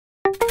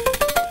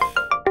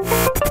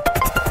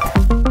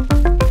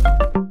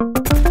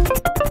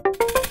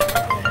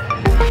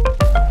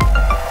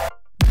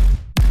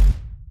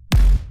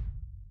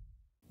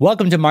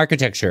Welcome to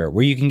Marketecture,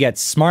 where you can get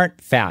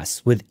smart,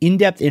 fast, with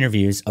in-depth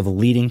interviews of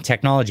leading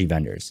technology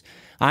vendors.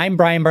 I'm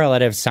Brian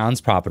Barletta of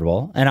Sounds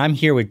Profitable, and I'm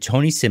here with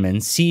Tony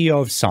Simmons,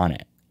 CEO of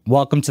Sonnant.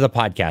 Welcome to the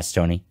podcast,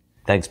 Tony.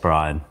 Thanks,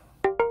 Brian.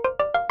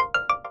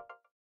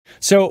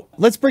 So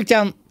let's break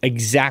down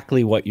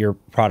exactly what your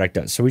product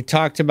does. So we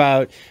talked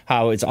about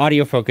how it's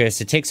audio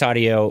focused, it takes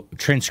audio,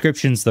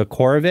 transcription's the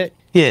core of it.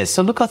 Yeah,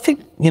 so look, I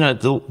think,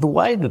 the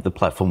way that the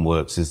platform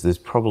works is there's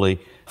probably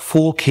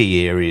 4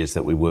 key areas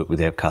that we work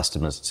with our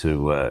customers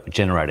to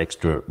generate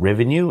extra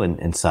revenue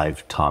and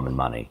save time and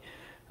money.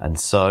 And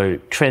so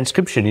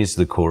transcription is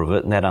the core of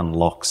it, and that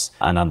unlocks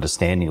an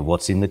understanding of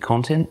what's in the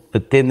content.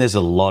 But then there's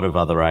a lot of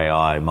other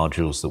AI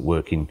modules that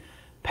work in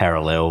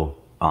parallel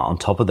on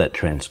top of that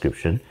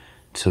transcription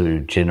to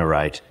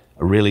generate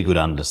a really good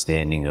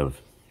understanding of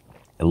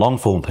a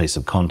long-form piece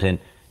of content.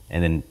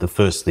 And then the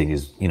first thing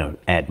is,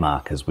 ad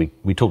markers.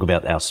 We talk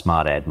about our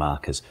smart ad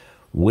markers.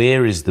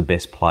 Where is the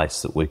best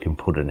place that we can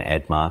put an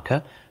ad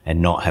marker and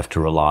not have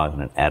to rely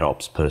on an ad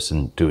ops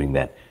person doing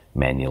that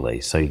manually?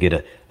 So you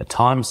get a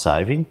time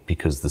saving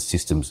because the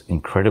system's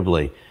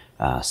incredibly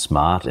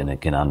smart, and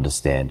it can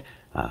understand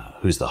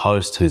who's the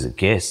host, who's a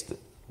guest,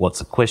 what's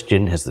the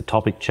question, has the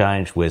topic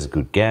changed, where's a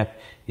good gap,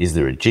 is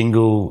there a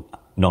jingle,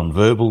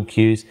 non-verbal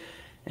cues,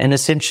 and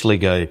essentially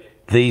go,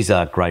 these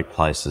are great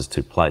places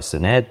to place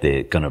an ad.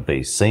 They're going to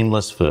be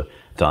seamless for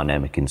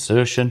dynamic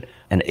insertion.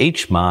 And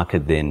each marker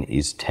then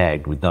is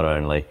tagged with not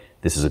only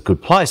this is a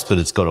good place, but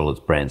it's got all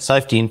its brand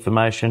safety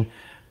information,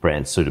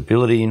 brand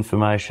suitability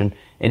information,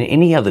 and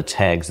any other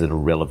tags that are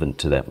relevant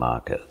to that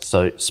marker.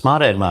 So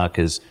smart ad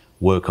markers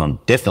work on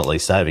definitely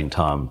saving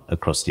time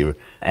across your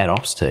ad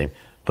ops team,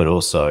 but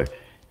also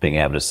being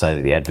able to say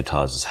to the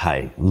advertisers,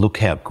 hey, look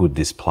how good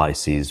this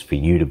place is for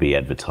you to be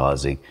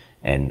advertising.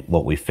 And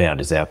what we found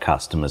is our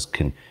customers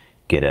can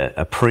get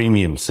a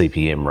premium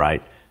CPM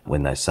rate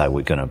when they say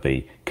we're going to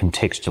be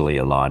contextually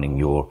aligning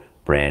your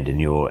brand and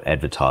your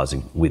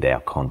advertising with our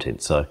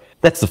content. So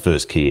that's the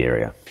first key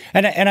area.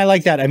 And I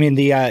like that. I mean,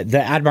 the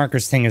ad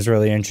markers thing is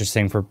really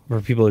interesting for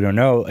people who don't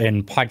know.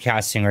 In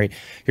podcasting, right,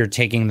 you're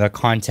taking the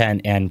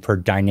content and for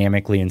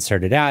dynamically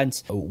inserted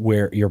ads,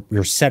 where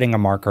you're setting a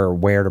marker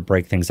where to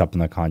break things up in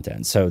the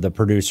content. So the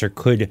producer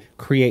could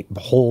create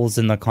holes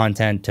in the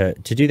content to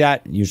do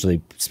that,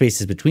 usually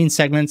spaces between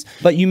segments,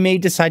 but you may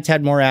decide to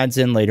add more ads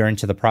in later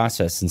into the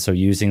process. And so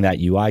using that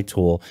UI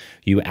tool,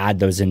 you add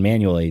those in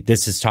manually.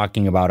 This is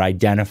talking about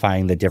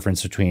identifying the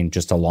difference between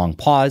just a long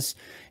pause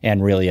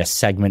and really a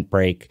segment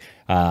break,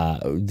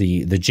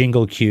 the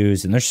jingle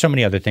cues, and there's so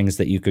many other things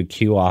that you could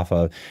cue off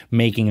of,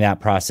 making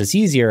that process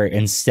easier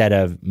instead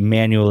of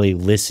manually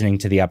listening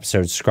to the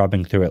episode,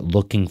 scrubbing through it,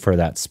 looking for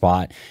that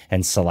spot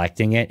and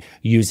selecting it,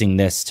 using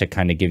this to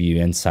kind of give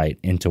you insight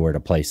into where to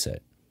place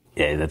it.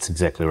 Yeah, that's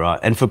exactly right.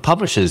 And for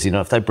publishers,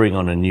 if they bring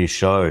on a new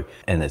show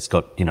and it's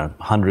got,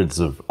 hundreds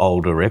of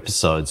older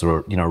episodes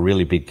or, a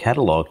really big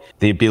catalogue,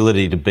 the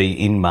ability to be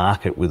in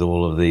market with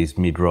all of these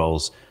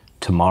mid-rolls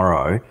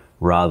tomorrow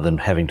rather than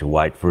having to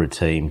wait for a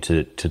team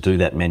to do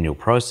that manual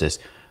process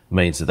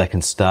means that they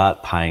can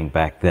start paying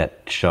back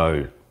that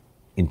show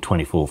in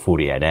 24,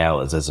 48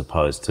 hours as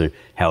opposed to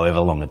however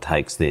long it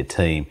takes their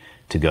team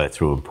to go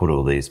through and put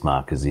all these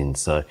markers in.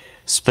 So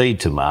speed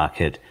to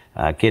market,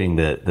 getting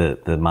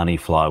the money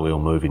flywheel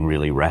moving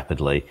really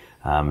rapidly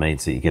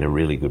means that you get a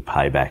really good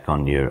payback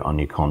on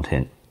your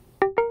content.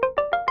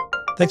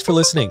 Thanks for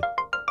listening.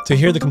 To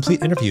hear the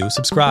complete interview,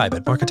 subscribe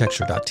at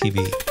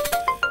marketecture.tv.